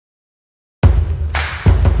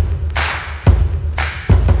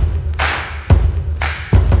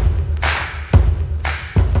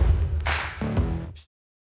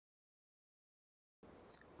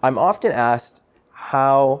I'm often asked,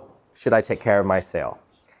 how should I take care of my sail?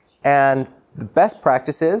 And the best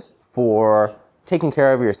practices for taking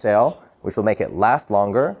care of your sail, which will make it last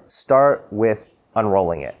longer, start with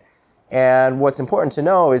unrolling it. And what's important to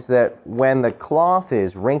know is that when the cloth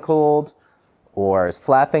is wrinkled or is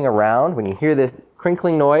flapping around, when you hear this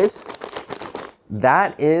crinkling noise,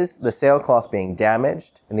 that is the sailcloth being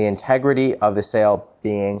damaged and the integrity of the sail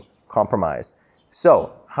being compromised.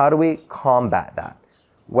 So how do we combat that?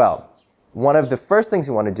 Well, one of the first things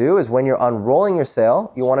you want to do is when you're unrolling your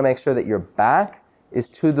sail, you want to make sure that your back is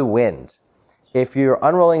to the wind. If you're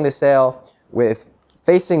unrolling the sail with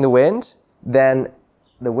facing the wind, then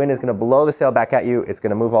the wind is going to blow the sail back at you. It's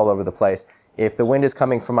going to move all over the place. If the wind is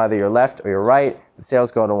coming from either your left or your right, the sail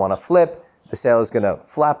is going to want to flip. The sail is going to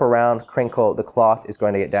flap around, crinkle. The cloth is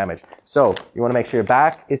going to get damaged. So you want to make sure your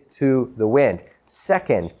back is to the wind.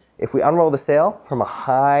 Second, if we unroll the sail from a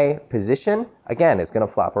high position, again, it's going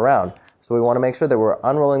to flap around. So we want to make sure that we're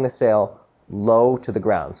unrolling the sail low to the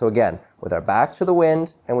ground. So again, with our back to the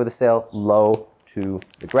wind and with the sail low to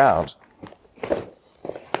the ground.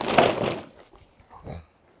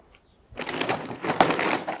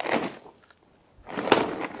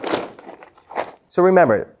 So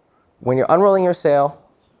remember, when you're unrolling your sail,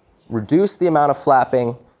 reduce the amount of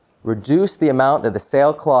flapping, reduce the amount that the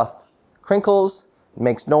sailcloth crinkles,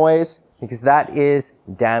 makes noise, because that is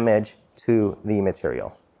damage to the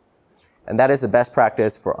material. And that is the best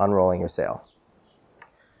practice for unrolling your sail.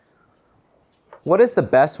 What is the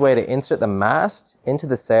best way to insert the mast into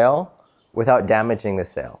the sail without damaging the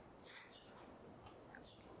sail?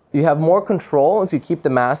 You have more control if you keep the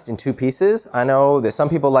mast in two pieces. I know that some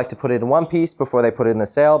people like to put it in one piece before they put it in the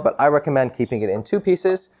sail, but I recommend keeping it in two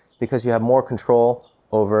pieces because you have more control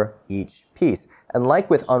over each piece. And like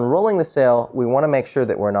with unrolling the sail, we want to make sure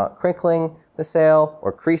that we're not crinkling the sail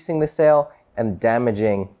or creasing the sail and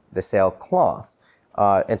damaging the sail cloth.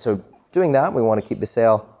 And so doing that, we want to keep the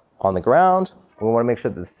sail on the ground. We want to make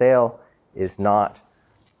sure that the sail is not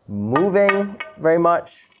moving very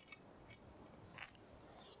much.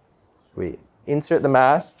 We insert the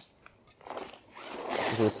mast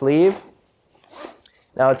into the sleeve.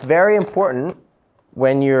 Now it's very important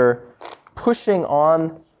when you're pushing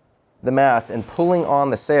on the mast and pulling on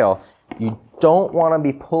the sail, you don't want to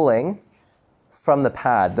be pulling from the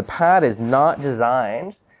pad. The pad is not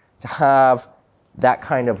designed to have that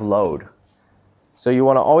kind of load. So you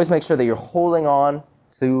want to always make sure that you're holding on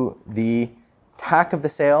to the tack of the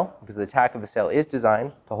sail, because the tack of the sail is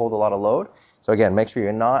designed to hold a lot of load. So again, make sure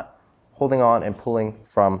you're not holding on and pulling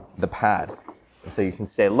from the pad. And so you can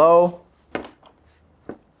stay low,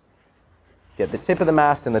 get the tip of the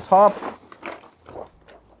mast in the top,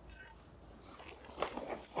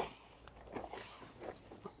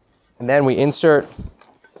 and then we insert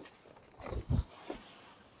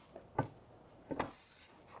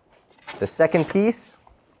the second piece.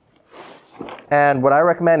 And what I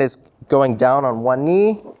recommend is going down on one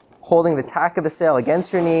knee, holding the tack of the sail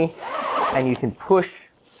against your knee, and you can push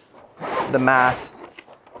the mast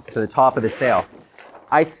to the top of the sail.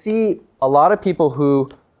 I see a lot of people who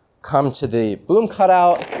come to the boom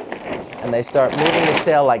cutout and they start moving the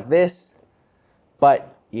sail like this,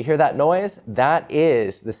 but you hear that noise? That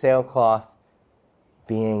is the sailcloth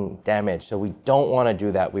being damaged. So we don't want to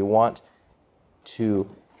do that. We want to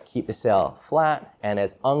keep the sail flat and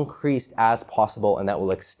as uncreased as possible, and that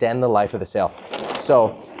will extend the life of the sail.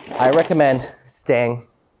 So I recommend staying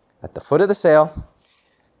at the foot of the sail.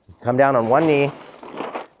 Come down on one knee,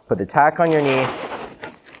 put the tack on your knee,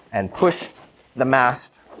 and push the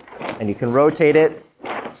mast, and you can rotate it.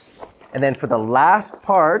 And then for the last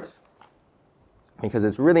part, because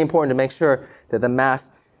it's really important to make sure that the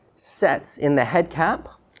mast sets in the head cap,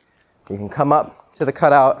 you can come up to the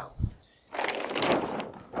cutout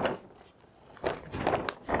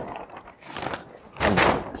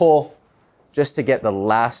and pull just to get the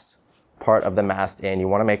last part of the mast in. You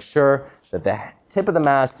want to make sure that the tip of the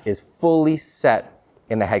mast is fully set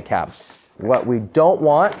in the head cap. What we don't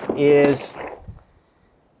want is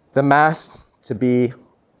the mast to be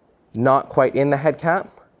not quite in the head cap,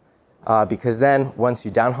 because then once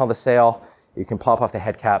you downhaul the sail, you can pop off the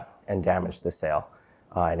head cap and damage the sail.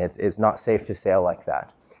 And it's not safe to sail like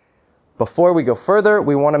that. Before we go further,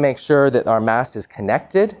 we want to make sure that our mast is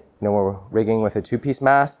connected. You know, we're rigging with a two-piece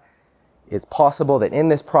mast. It's possible that in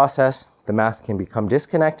this process, the mast can become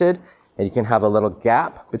disconnected and you can have a little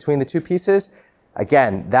gap between the two pieces.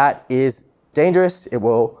 Again, that is dangerous. It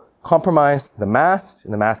will compromise the mast,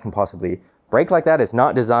 and the mast can possibly break like that. It's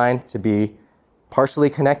not designed to be partially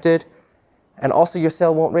connected, and also your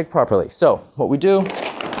sail won't rig properly. So what we do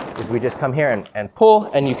is we just come here and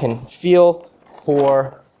pull, and you can feel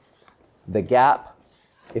for the gap,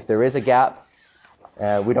 if there is a gap.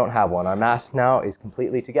 We don't have one. Our mast now is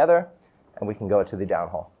completely together, and we can go to the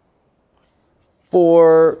downhaul.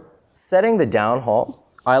 For setting the downhaul,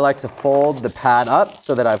 I like to fold the pad up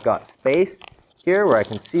so that I've got space here where I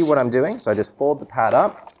can see what I'm doing. So I just fold the pad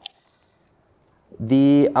up.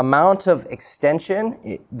 The amount of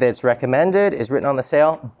extension that's recommended is written on the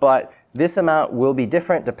sail, but this amount will be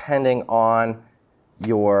different depending on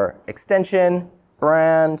your extension,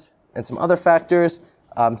 brand, and some other factors.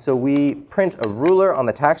 So we print a ruler on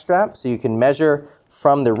the tack strap so you can measure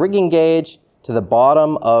from the rigging gauge to the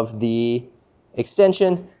bottom of the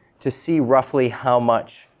extension to see roughly how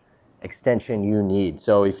much extension you need.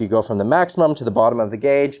 So if you go from the maximum to the bottom of the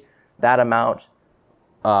gauge, that amount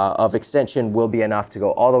of extension will be enough to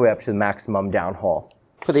go all the way up to the maximum downhaul.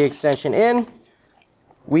 Put the extension in.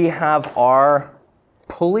 We have our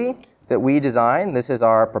pulley that we designed. This is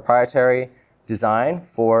our proprietary design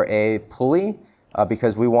for a pulley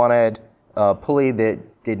because we wanted a pulley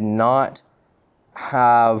that did not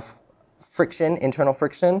have friction, internal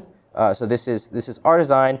friction. So this is our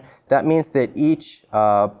design. That means that each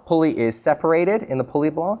pulley is separated in the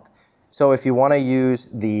pulley block. So if you want to use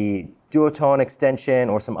the Duotone extension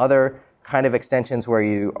or some other kind of extensions where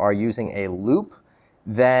you are using a loop,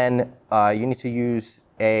 then you need to use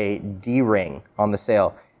a D-ring on the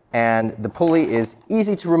sail. And the pulley is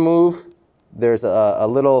easy to remove. There's a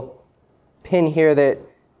little pin here that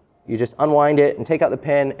you just unwind it and take out the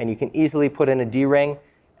pin, and you can easily put in a D-ring,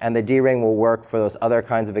 and the D-ring will work for those other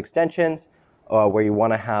kinds of extensions where you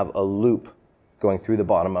want to have a loop going through the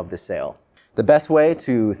bottom of the sail. The best way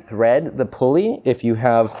to thread the pulley, if you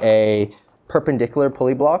have a perpendicular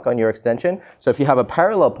pulley block on your extension, so if you have a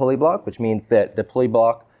parallel pulley block, which means that the pulley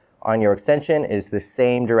block on your extension is the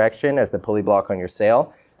same direction as the pulley block on your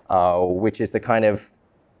sail, which is the kind of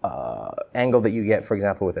angle that you get, for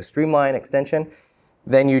example, with a streamline extension,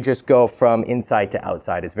 then you just go from inside to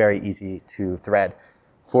outside. It's very easy to thread.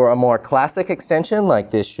 For a more classic extension,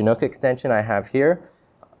 like this Chinook extension I have here,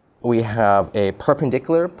 we have a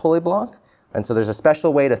perpendicular pulley block. And so there's a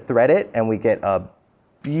special way to thread it, and we get a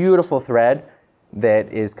beautiful thread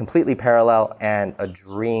that is completely parallel and a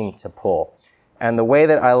dream to pull. And the way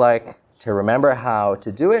that I like to remember how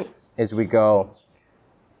to do it is we go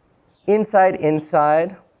inside,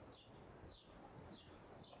 inside,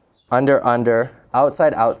 under, under,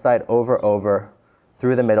 outside, outside, over, over,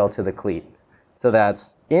 through the middle to the cleat. So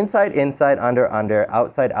that's inside, inside, under, under,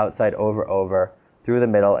 outside, outside, over, over, through the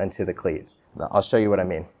middle and to the cleat. I'll show you what I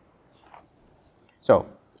mean. So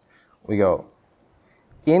we go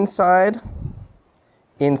inside,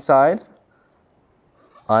 inside,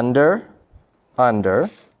 under, under,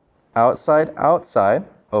 outside, outside,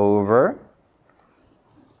 over,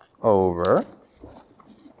 over.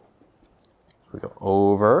 We go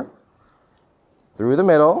over, through the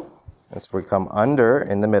middle, and so we come under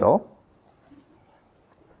in the middle,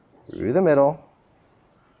 through the middle,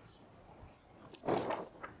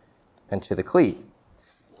 and to the cleat.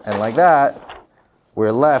 And like that,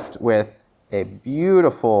 we're left with a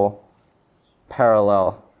beautiful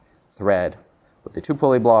parallel thread with the two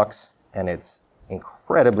pulley blocks, and it's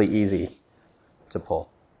incredibly easy to pull.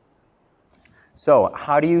 So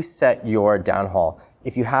how do you set your downhaul?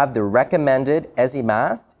 If you have the recommended Ezzy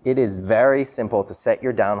mast, it is very simple to set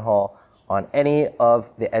your downhaul on any of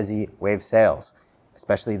the Ezzy Wave sails,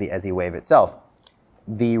 especially the Ezzy Wave itself.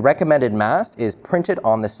 The recommended mast is printed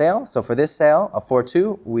on the sail. So for this sail, a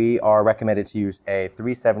 4.2, we are recommended to use a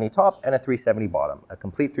 370 top and a 370 bottom, a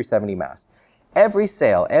complete 370 mast. Every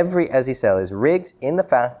sail, every Ezzy sail is rigged in the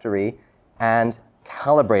factory and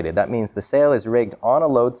calibrated. That means the sail is rigged on a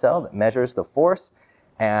load cell that measures the force,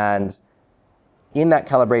 and in that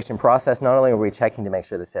calibration process, not only are we checking to make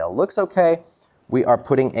sure the sail looks okay, we are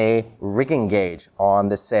putting a rigging gauge on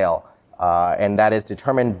the sail. And that is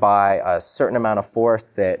determined by a certain amount of force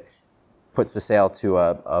that puts the sail to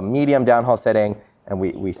a medium downhaul setting, and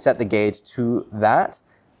we set the gauge to that.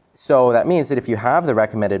 So that means that if you have the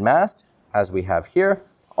recommended mast, as we have here,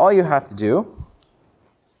 all you have to do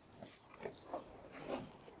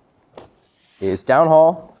is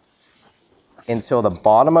downhaul until the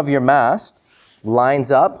bottom of your mast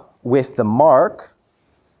lines up with the mark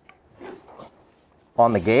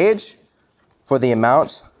on the gauge for the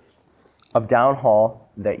amount of downhaul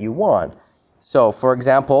that you want. So for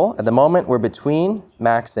example, at the moment we're between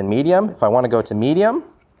max and medium. If I want to go to medium,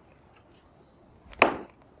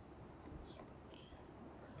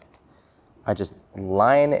 I just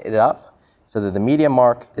line it up so that the medium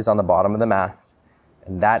mark is on the bottom of the mast,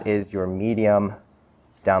 and that is your medium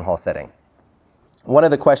downhaul setting. One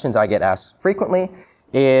of the questions I get asked frequently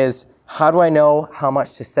is, How do I know how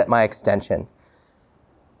much to set my extension?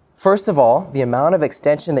 First of all, the amount of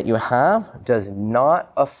extension that you have does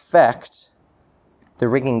not affect the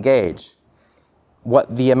rigging gauge.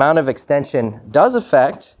 What the amount of extension does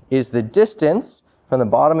affect is the distance from the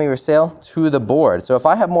bottom of your sail to the board. So if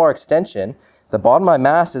I have more extension, the bottom of my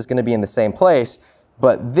mast is going to be in the same place,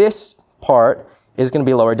 but this part is going to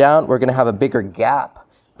be lower down. We're going to have a bigger gap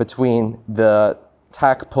between the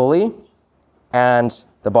tack pulley and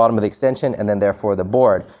the bottom of the extension, and then therefore the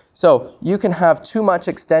board. So you can have too much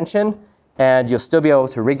extension and you'll still be able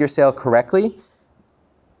to rig your sail correctly.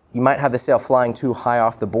 You might have the sail flying too high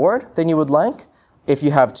off the board than you would like. If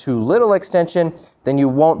you have too little extension, then you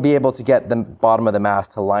won't be able to get the bottom of the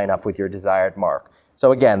mast to line up with your desired mark.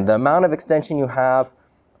 So again, the amount of extension you have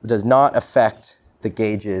does not affect the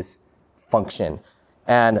gauge's function.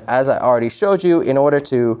 And as I already showed you, in order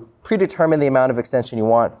to predetermine the amount of extension you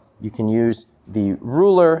want, you can use the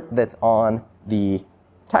ruler that's on the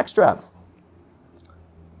tack strap.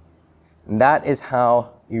 And that is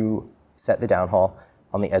how you set the downhaul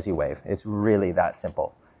on the Ezzy Wave. It's really that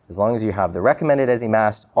simple. As long as you have the recommended Ezzy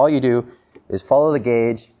mast, all you do is follow the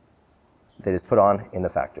gauge that is put on in the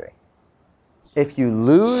factory. If you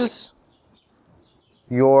lose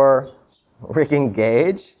your rigging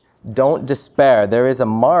gauge, don't despair. There is a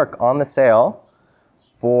mark on the sail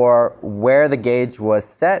for where the gauge was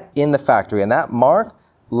set in the factory, and that mark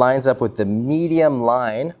lines up with the medium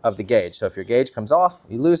line of the gauge. So if your gauge comes off,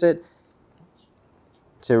 you lose it.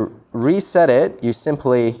 To reset it, you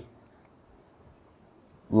simply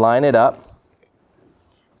line it up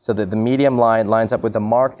so that the medium line lines up with the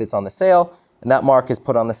mark that's on the sail, and that mark is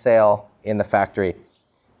put on the sail in the factory.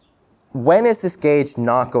 When is this gauge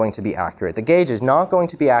not going to be accurate? The gauge is not going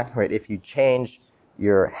to be accurate if you change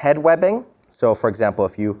your head webbing. So for example,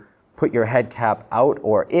 if you put your head cap out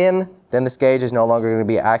or in, then this gauge is no longer going to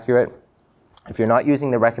be accurate. If you're not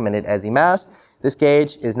using the recommended Ezzy mast, this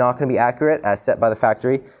gauge is not going to be accurate as set by the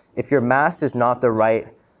factory. If your mast is not the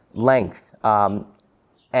right length,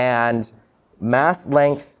 and mast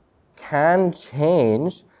length can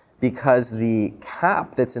change because the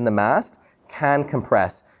cap that's in the mast can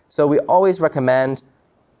compress. So we always recommend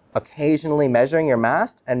occasionally measuring your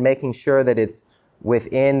mast and making sure that it's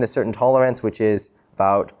within the certain tolerance, which is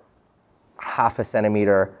about ½ a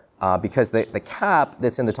centimeter, because the cap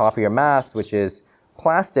that's in the top of your mast, which is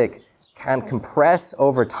plastic, can compress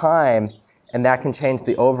over time, and that can change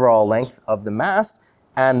the overall length of the mast,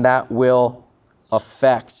 and that will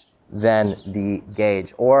affect then the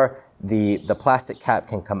gauge, or the plastic cap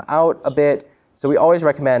can come out a bit. So we always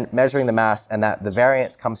recommend measuring the mast, and that the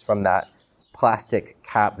variance comes from that plastic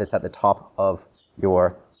cap that's at the top of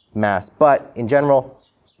your mast. But in general,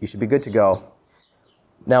 you should be good to go.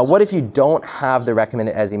 Now, what if you don't have the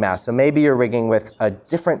recommended Ezzy mast? So maybe you're rigging with a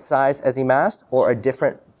different size Ezzy mast or a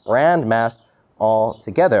different brand mast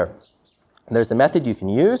altogether. There's a method you can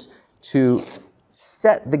use to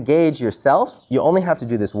set the gauge yourself. You only have to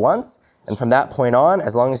do this once, and from that point on,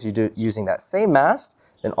 as long as you're using that same mast,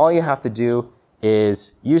 then all you have to do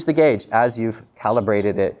is use the gauge as you've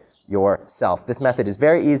calibrated it yourself. This method is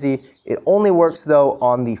very easy. It only works though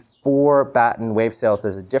on the 4-batten wave sails.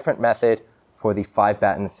 There's a different method for the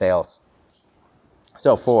 5-batten sails.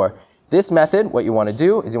 So for this method, what you want to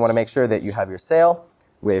do is you want to make sure that you have your sail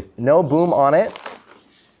with no boom on it.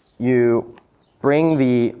 You bring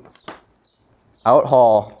the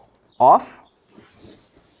outhaul off.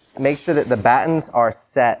 Make sure that the battens are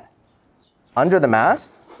set under the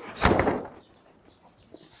mast.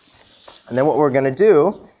 And then what we're going to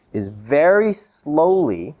do is very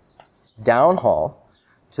slowly downhaul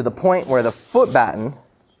to the point where the foot batten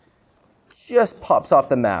just pops off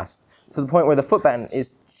the mast, to the point where the foot batten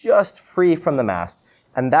is just free from the mast.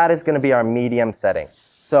 And that is going to be our medium setting.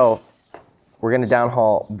 So we're going to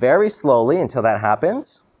downhaul very slowly until that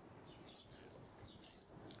happens.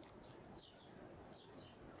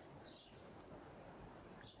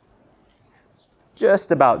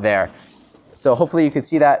 Just about there. So hopefully you can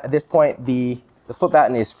see that at this point the foot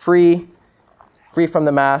batten is free from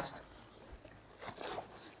the mast.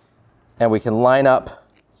 And we can line up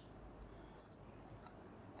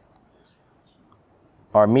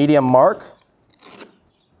our medium mark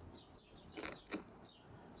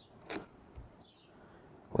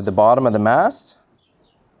with the bottom of the mast.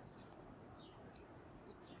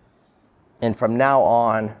 And from now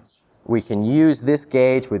on, we can use this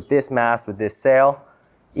gauge with this mast, with this sail,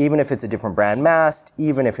 even if it's a different brand mast,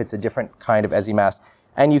 even if it's a different kind of Ezzy mast.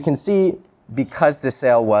 And you can see, because this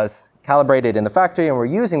sail was calibrated in the factory and we're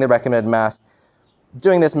using the recommended mast,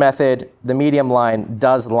 doing this method, the medium line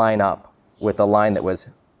does line up with the line that was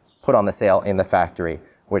put on the sail in the factory,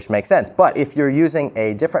 which makes sense. But if you're using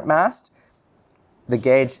a different mast, the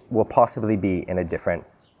gauge will possibly be in a different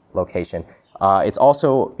location. It's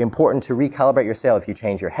also important to recalibrate your sail if you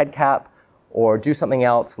change your head cap or do something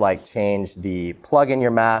else like change the plug in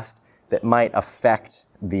your mast that might affect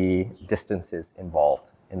the distances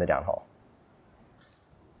involved in the downhaul.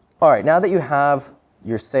 All right, now that you have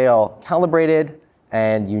your sail calibrated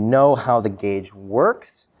and you know how the gauge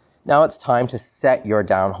works, now it's time to set your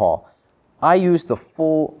downhaul. I use the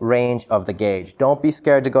full range of the gauge. Don't be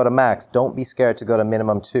scared to go to max. Don't be scared to go to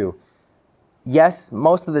minimum 2. Yes,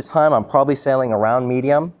 most of the time I'm probably sailing around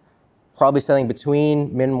medium, probably sailing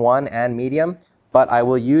between min 1 and medium, but I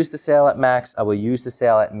will use the sail at max, I will use the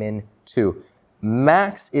sail at min 2.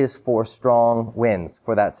 Max is for strong winds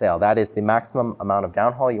for that sail. That is the maximum amount of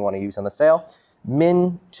downhaul you want to use on the sail.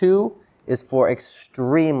 Min 2 is for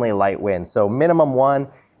extremely light winds. So minimum 1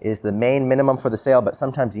 is the main minimum for the sail, but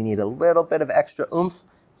sometimes you need a little bit of extra oomph,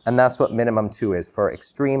 and that's what minimum 2 is for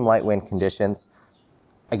extreme light wind conditions.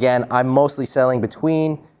 Again, I'm mostly sailing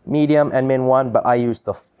between medium and min 1, but I use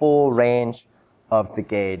the full range of the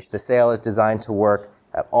gauge. The sail is designed to work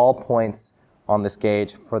at all points on this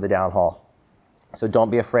gauge for the downhaul. So don't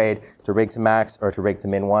be afraid to rig to max or to rig to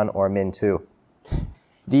min 1 or min 2.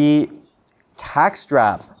 The tack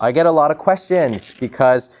strap, I get a lot of questions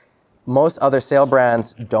because most other sail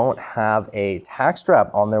brands don't have a tack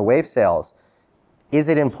strap on their wave sails. Is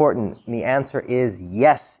it important? And the answer is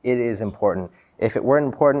yes, it is important. If it weren't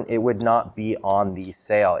important, it would not be on the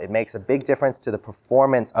sail. It makes a big difference to the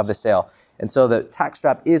performance of the sail. And so the tack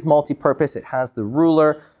strap is multi-purpose. It has the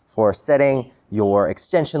ruler for setting your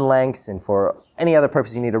extension lengths and for any other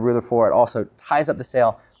purpose you need a ruler for. It also ties up the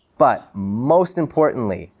sail. But most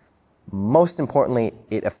importantly,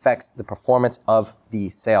 it affects the performance of the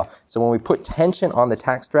sail. So when we put tension on the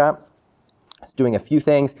tack strap, it's doing a few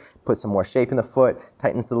things, put some more shape in the foot,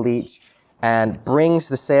 tightens the leech, and brings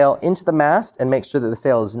the sail into the mast and makes sure that the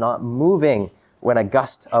sail is not moving when a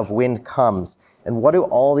gust of wind comes. And what do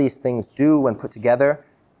all these things do when put together?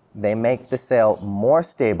 They make the sail more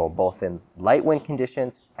stable, both in light wind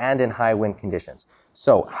conditions and in high wind conditions.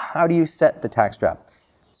 So how do you set the tack strap?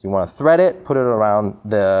 So you want to thread it, put it around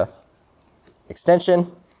the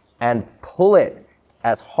extension, and pull it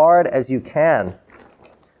as hard as you can.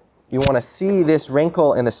 You want to see this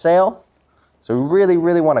wrinkle in the sail. So we really,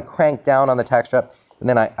 really want to crank down on the tack strap. And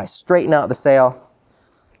then I straighten out the sail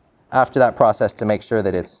after that process to make sure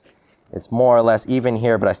that it's more or less even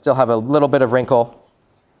here, but I still have a little bit of wrinkle.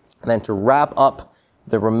 And then to wrap up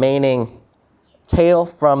the remaining tail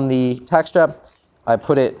from the tack strap, I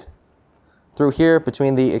put it through here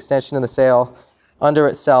between the extension and the sail, under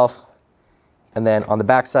itself, and then on the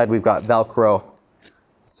back side we've got Velcro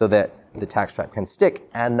so that the tack strap can stick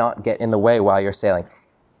and not get in the way while you're sailing.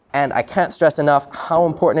 And I can't stress enough how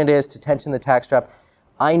important it is to tension the tack strap.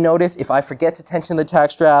 I notice if I forget to tension the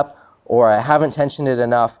tack strap or I haven't tensioned it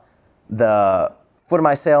enough, the foot of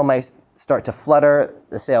my sail might start to flutter,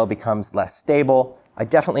 the sail becomes less stable. I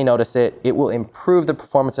definitely notice it. It will improve the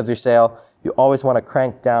performance of your sail. You always want to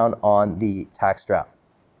crank down on the tack strap.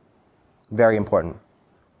 Very important.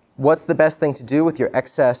 What's the best thing to do with your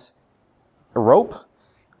excess rope?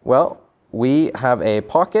 Well, we have a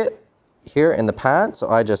pocket here in the pad, so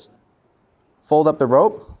I just fold up the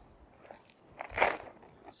rope,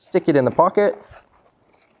 stick it in the pocket,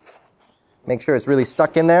 make sure it's really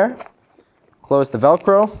stuck in there, close the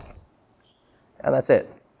Velcro, and that's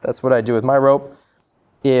it. That's what I do with my rope.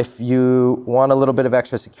 If you want a little bit of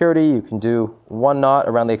extra security, you can do one knot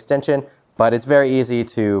around the extension, but it's very easy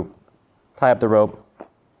to tie up the rope,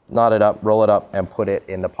 knot it up, roll it up, and put it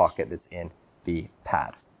in the pocket that's in the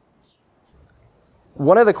pad.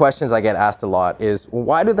 One of the questions I get asked a lot is,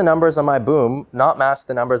 why do the numbers on my boom not match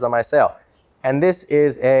the numbers on my sail? And this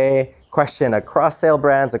is a question across sail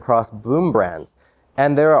brands, across boom brands.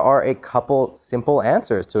 And there are a couple simple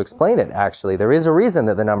answers to explain it, actually. There is a reason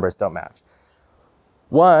that the numbers don't match.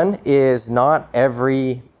 One is not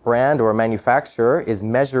every brand or manufacturer is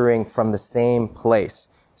measuring from the same place.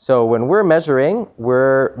 So when we're measuring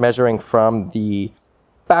from the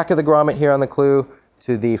back of the grommet here on the clew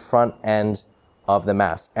to the front end of the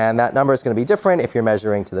mast. And that number is going to be different if you're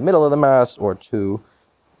measuring to the middle of the mast or to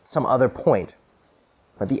some other point.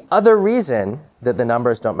 But the other reason that the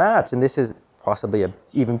numbers don't match, and this is possibly an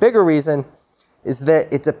even bigger reason, is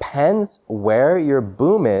that it depends where your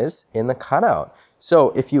boom is in the cutout. So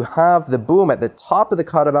if you have the boom at the top of the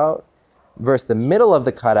cutout versus the middle of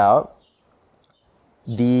the cutout,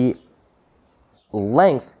 the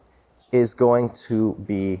length is going to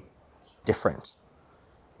be different.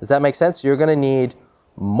 Does that make sense? You're going to need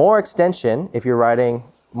more extension if you're riding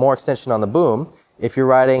more extension on the boom. if you're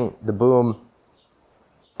riding the boom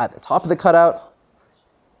at the top of the cutout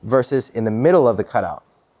versus in the middle of the cutout.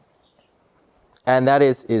 And that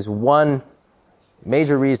is one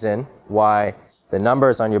major reason why the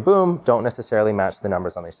numbers on your boom don't necessarily match the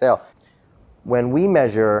numbers on your sail. When we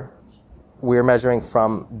measure, we're measuring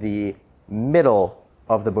from the middle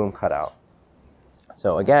of the boom cutout.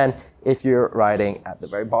 So again, if you're riding at the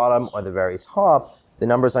very bottom or the very top, the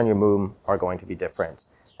numbers on your boom are going to be different.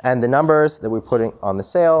 And the numbers that we're putting on the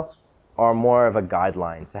sail are more of a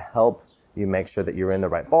guideline to help you make sure that you're in the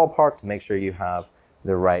right ballpark, to make sure you have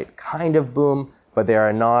the right kind of boom, but they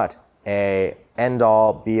are not a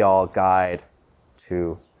end-all, be-all guide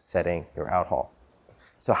to setting your outhaul.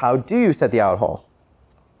 So how do you set the outhaul?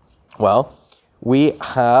 Well, we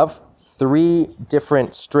have 3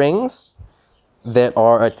 different strings that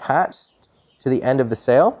are attached to the end of the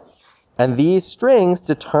sail, and these strings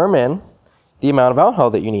determine the amount of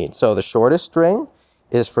outhaul that you need. So the shortest string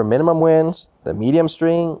is for minimum wind, the medium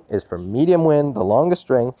string is for medium wind, the longest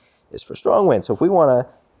string is for strong wind. So if we want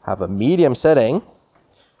to have a medium setting,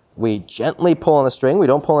 we gently pull on the string. We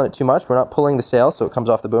don't pull on it too much. We're not pulling the sail so it comes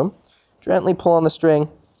off the boom. Gently pull on the string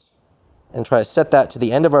and try to set that to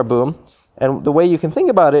the end of our boom. And the way you can think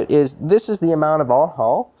about it is this is the amount of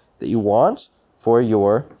outhaul that you want for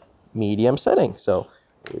your medium setting. So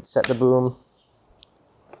we'd set the boom,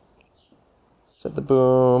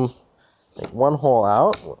 make 1 hole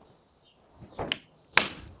out.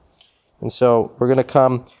 And so we're going to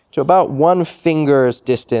come to about 1 finger's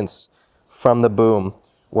distance from the boom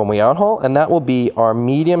when we outhaul, and that will be our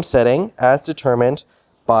medium setting as determined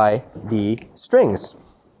by the strings.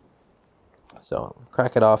 So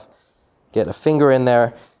crack it off, get a finger in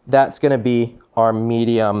there. That's going to be our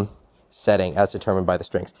medium setting as determined by the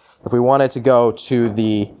strings. If we wanted to go to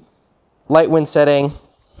the light wind setting,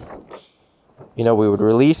 we would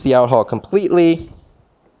release the outhaul completely,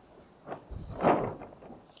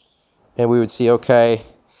 and we would see, okay,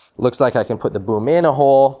 looks like I can put the boom in a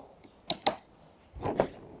hole.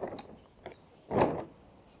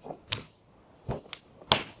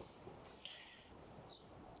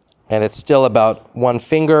 And it's still about 1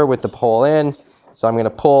 finger with the pole in. So I'm going to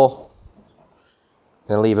pull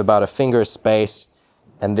and leave about a finger space.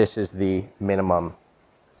 And this is the minimum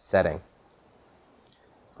setting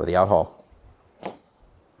for the outhaul.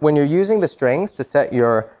 When you're using the strings to set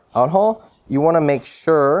your outhaul, you want to make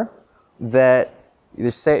sure that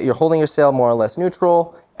you're holding your sail more or less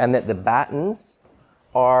neutral and that the battens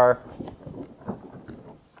are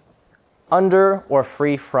under or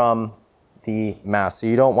free from the mast. So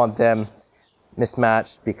you don't want them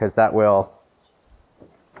mismatched because that will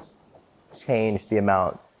change the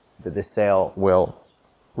amount that the sail will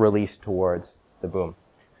release towards the boom.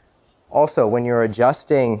 Also, when you're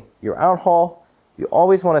adjusting your outhaul, you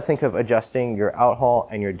always want to think of adjusting your outhaul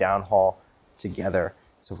and your downhaul together.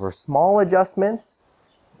 So for small adjustments,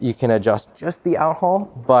 you can adjust just the outhaul,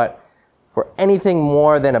 but for anything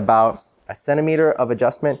more than about 1 centimeter of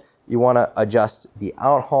adjustment, you want to adjust the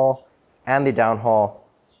outhaul and the downhaul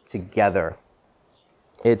together.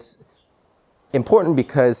 It's important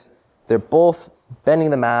because they're both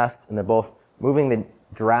bending the mast and they're both moving the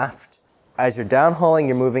draft. As you're downhauling,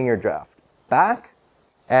 you're moving your draft back,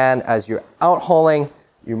 and as you're outhauling,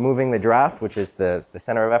 you're moving the draft, which is the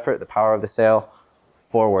center of effort, the power of the sail,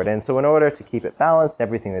 forward. And so in order to keep it balanced,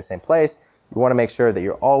 everything in the same place, you want to make sure that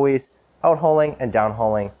you're always outhauling and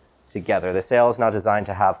downhauling together. The sail is not designed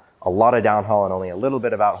to have a lot of downhaul and only a little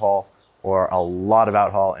bit of outhaul, or a lot of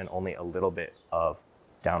outhaul and only a little bit of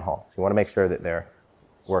downhaul. So you want to make sure that they're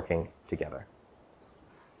working together.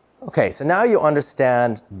 Okay, so now you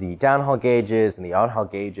understand the downhaul gauges and the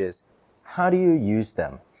outhaul gauges. How do you use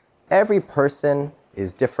them? Every person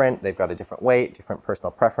is different. They've got a different weight, different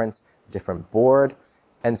personal preference, different board.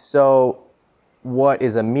 And so what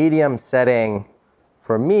is a medium setting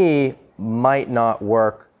for me might not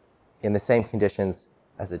work in the same conditions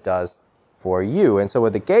as it does for you. And so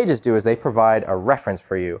what the gauges do is they provide a reference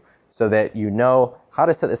for you so that you know how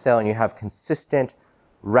to set the sail and you have consistent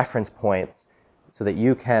reference points so that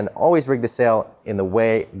you can always rig the sail in the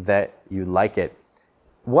way that you like it.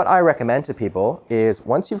 What I recommend to people is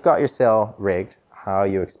once you've got your sail rigged how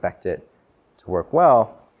you expect it to work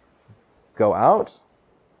well, go out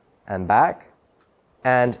and back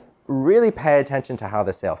and really pay attention to how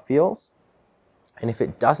the sail feels. And if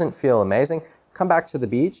it doesn't feel amazing, come back to the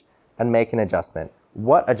beach and make an adjustment.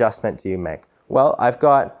 What adjustment do you make? Well, I've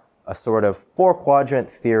got a sort of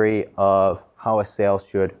 4-quadrant theory of how a sail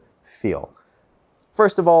should feel.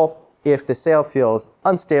 First of all, if the sail feels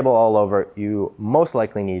unstable all over, you most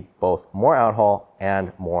likely need both more outhaul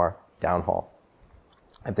and more downhaul.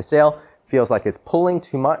 If the sail feels like it's pulling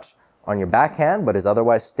too much on your backhand but is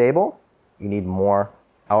otherwise stable, you need more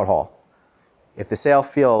outhaul. If the sail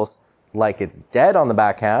feels like it's dead on the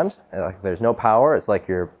backhand, like there's no power, it's like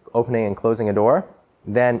you're opening and closing a door,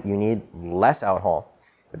 then you need less outhaul.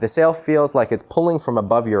 If the sail feels like it's pulling from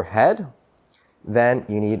above your head, then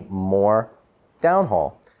you need more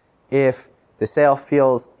downhaul. If the sail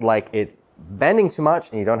feels like it's bending too much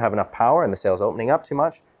and you don't have enough power and the sail's opening up too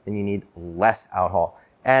much, then you need less outhaul.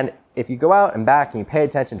 And if you go out and back and you pay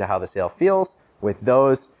attention to how the sail feels with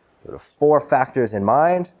those sort of 4 factors in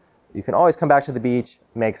mind, you can always come back to the beach,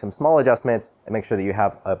 make some small adjustments, and make sure that you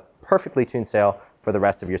have a perfectly tuned sail for the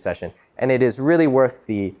rest of your session. And it is really worth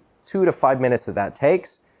the 2 to 5 minutes that that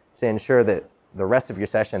takes to ensure that the rest of your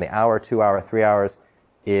session, the hour, 2 hour, 3 hours,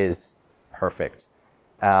 is perfect.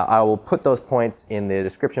 I will put those points in the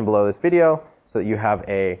description below this video so that you have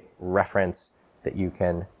a reference that you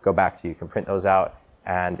can go back to. You can print those out,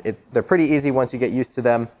 and they're pretty easy once you get used to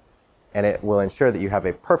them, and it will ensure that you have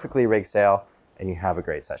a perfectly rigged sail and you have a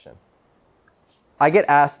great session. I get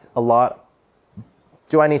asked a lot,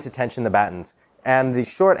 do I need to tension the battens? And the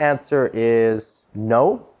short answer is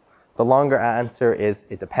no. The longer answer is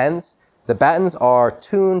it depends. The battens are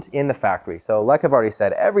tuned in the factory. So like I've already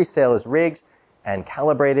said, every sail is rigged and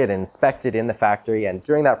calibrated and inspected in the factory, and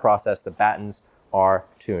during that process the battens are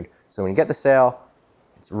tuned. So when you get the sail,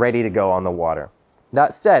 it's ready to go on the water.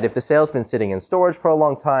 That said, if the sail's been sitting in storage for a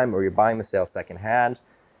long time or you're buying the sail secondhand,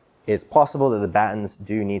 it's possible that the battens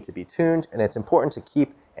do need to be tuned, and it's important to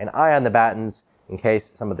keep an eye on the battens in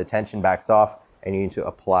case some of the tension backs off and you need to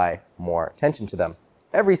apply more tension to them.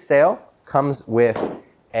 Every sail comes with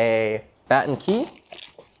a batten key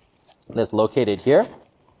that's located here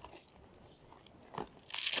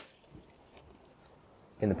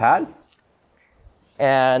in the pad.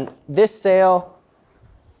 And this sail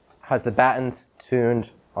has the battens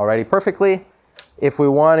tuned already perfectly. If we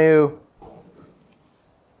want to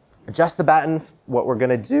adjust the battens, what we're going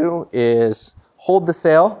to do is hold the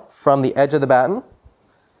sail from the edge of the batten,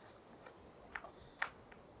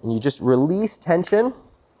 and you just release tension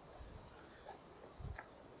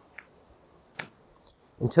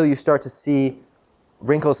until you start to see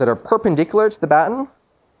wrinkles that are perpendicular to the batten,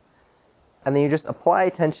 and then you just apply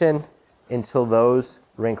tension until those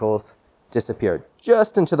wrinkles disappear,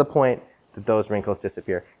 just until the point that those wrinkles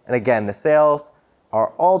disappear. And again, the sails are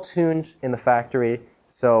all tuned in the factory,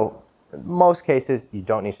 so in most cases you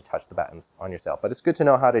don't need to touch the battens on your sail. But it's good to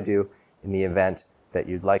know how to do in the event that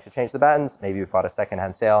you'd like to change the battens. Maybe you've bought a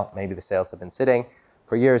secondhand sail, maybe the sails have been sitting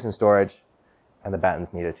for years in storage and the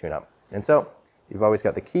battens need a tune-up. And so you've always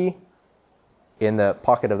got the key in the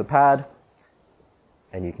pocket of the pad,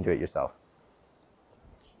 and you can do it yourself.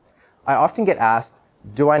 I often get asked,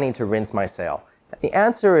 do I need to rinse my sail? The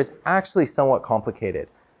answer is actually somewhat complicated.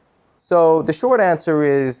 So the short answer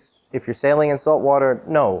is, if you're sailing in salt water,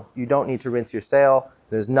 no, you don't need to rinse your sail.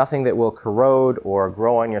 There's nothing that will corrode or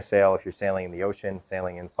grow on your sail if you're sailing in the ocean,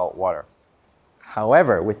 sailing in salt water.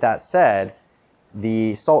 However, with that said,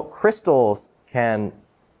 the salt crystals can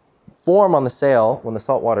form on the sail when the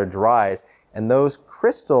salt water dries, and those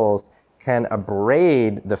crystals can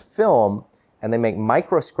abrade the film, and they make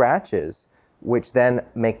micro scratches, which then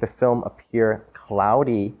make the film appear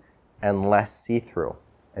cloudy and less see-through.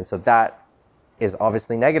 And so that is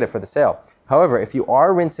obviously negative for the sail. However, if you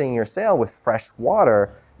are rinsing your sail with fresh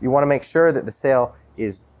water, you want to make sure that the sail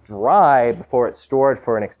is dry before it's stored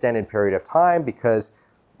for an extended period of time, because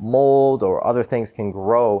mold or other things can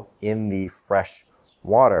grow in the fresh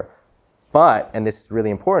water. But, and this is really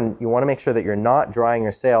important, you want to make sure that you're not drying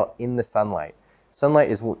your sail in the sunlight.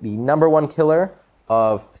 Sunlight is the #1 killer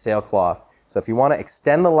of sailcloth. So if you want to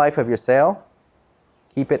extend the life of your sail,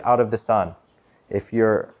 keep it out of the sun. If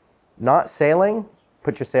you're not sailing,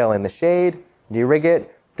 put your sail in the shade, de-rig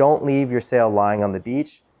it. Don't leave your sail lying on the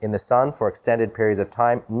beach in the sun for extended periods of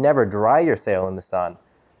time. Never dry your sail in the sun,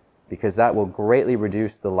 because that will greatly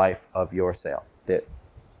reduce the life of your sail. The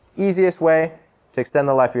easiest way to extend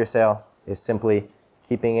the life of your sail is simply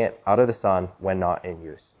keeping it out of the sun when not in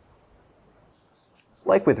use.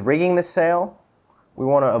 Like with rigging the sail, we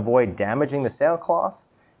want to avoid damaging the sailcloth.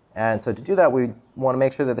 And so to do that, we want to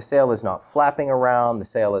make sure that the sail is not flapping around, the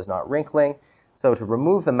sail is not wrinkling. So to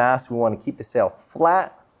remove the mast, we want to keep the sail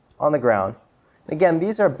flat on the ground. Again,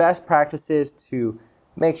 these are best practices to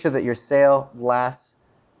make sure that your sail lasts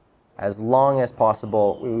as long as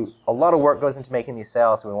possible. A lot of work goes into making these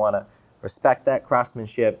sails, so we want to respect that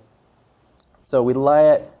craftsmanship. So we lay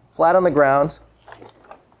it flat on the ground,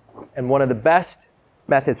 and one of the best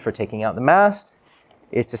methods for taking out the mast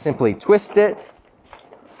is to simply twist it,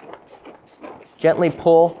 gently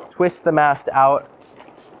pull, twist the mast out,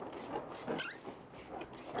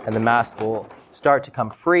 and the mast will start to come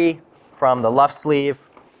free from the luff sleeve.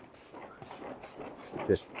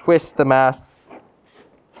 Just twist the mast.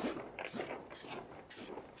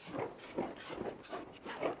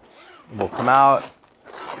 We'll come out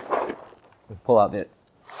and pull out the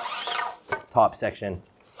top section.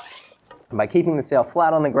 And by keeping the sail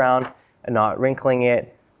flat on the ground and not wrinkling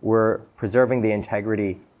it, we're preserving the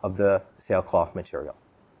integrity of the sailcloth material.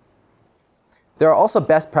 There are also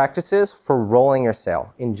best practices for rolling your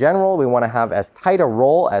sail. In general, we want to have as tight a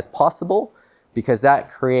roll as possible because that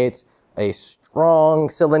creates a strong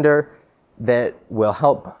cylinder that will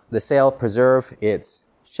help the sail preserve its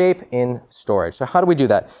shape in storage. So how do we do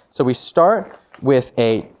that? So we start with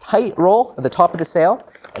a tight roll at the top of the sail,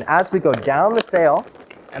 and as we go down the sail,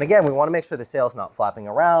 and again, we want to make sure the sail is not flapping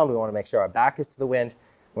around, we want to make sure our back is to the wind,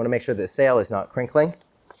 we want to make sure the sail is not crinkling.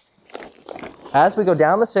 As we go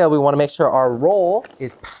down the sail, we want to make sure our roll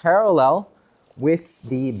is parallel with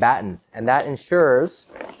the battens, and that ensures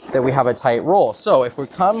that we have a tight roll. So if we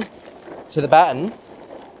come to the batten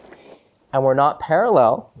and we're not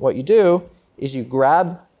parallel, what you do is you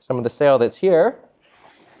grab some of the sail that's here,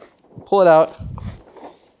 pull it out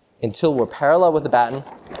until we're parallel with the batten,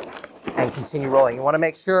 and continue rolling. You want to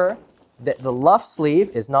make sure that the luff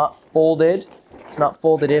sleeve is not folded. It's not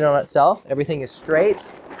folded in on itself. Everything is straight.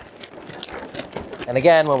 And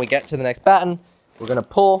again, when we get to the next batten, we're going to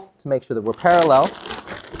pull to make sure that we're parallel.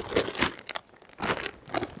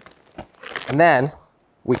 And then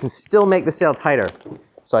we can still make the sail tighter.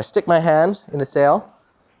 So I stick my hand in the sail,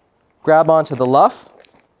 grab onto the luff,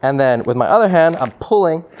 and then with my other hand, I'm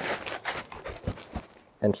pulling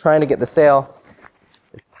and trying to get the sail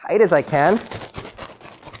as tight as I can.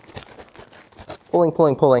 Pulling,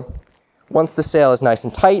 pulling, pulling. Once the sail is nice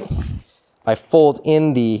and tight, I fold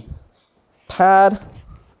in the pad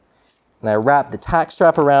and I wrap the tack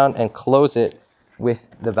strap around and close it with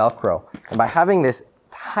the Velcro. And by having this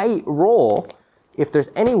tight roll, if there's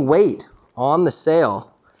any weight on the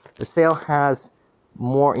sail has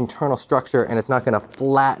more internal structure and it's not going to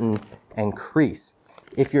flatten and crease.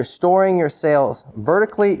 If you're storing your sails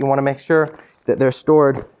vertically, you want to make sure that they're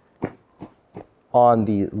stored on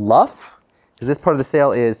the luff, because this part of the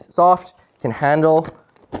sail is soft, can handle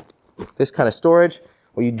this kind of storage.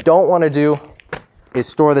 What you don't want to do is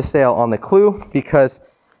store the sail on the clew, because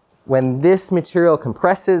when this material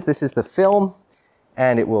compresses, this is the film,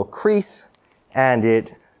 and it will crease and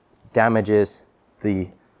it damages the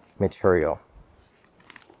material.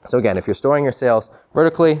 So again, if you're storing your sails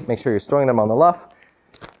vertically, make sure you're storing them on the luff.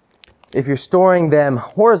 If you're storing them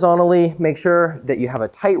horizontally, make sure that you have a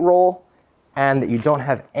tight roll and that you don't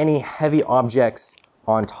have any heavy objects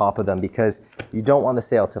on top of them, because you don't want the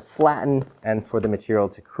sail to flatten and for the material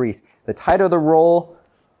to crease. The tighter the roll,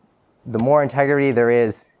 the more integrity there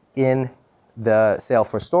is in the sail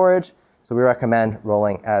for storage. So we recommend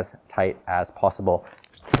rolling as tight as possible.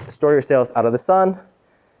 Store your sails out of the sun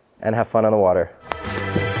and have fun on the water.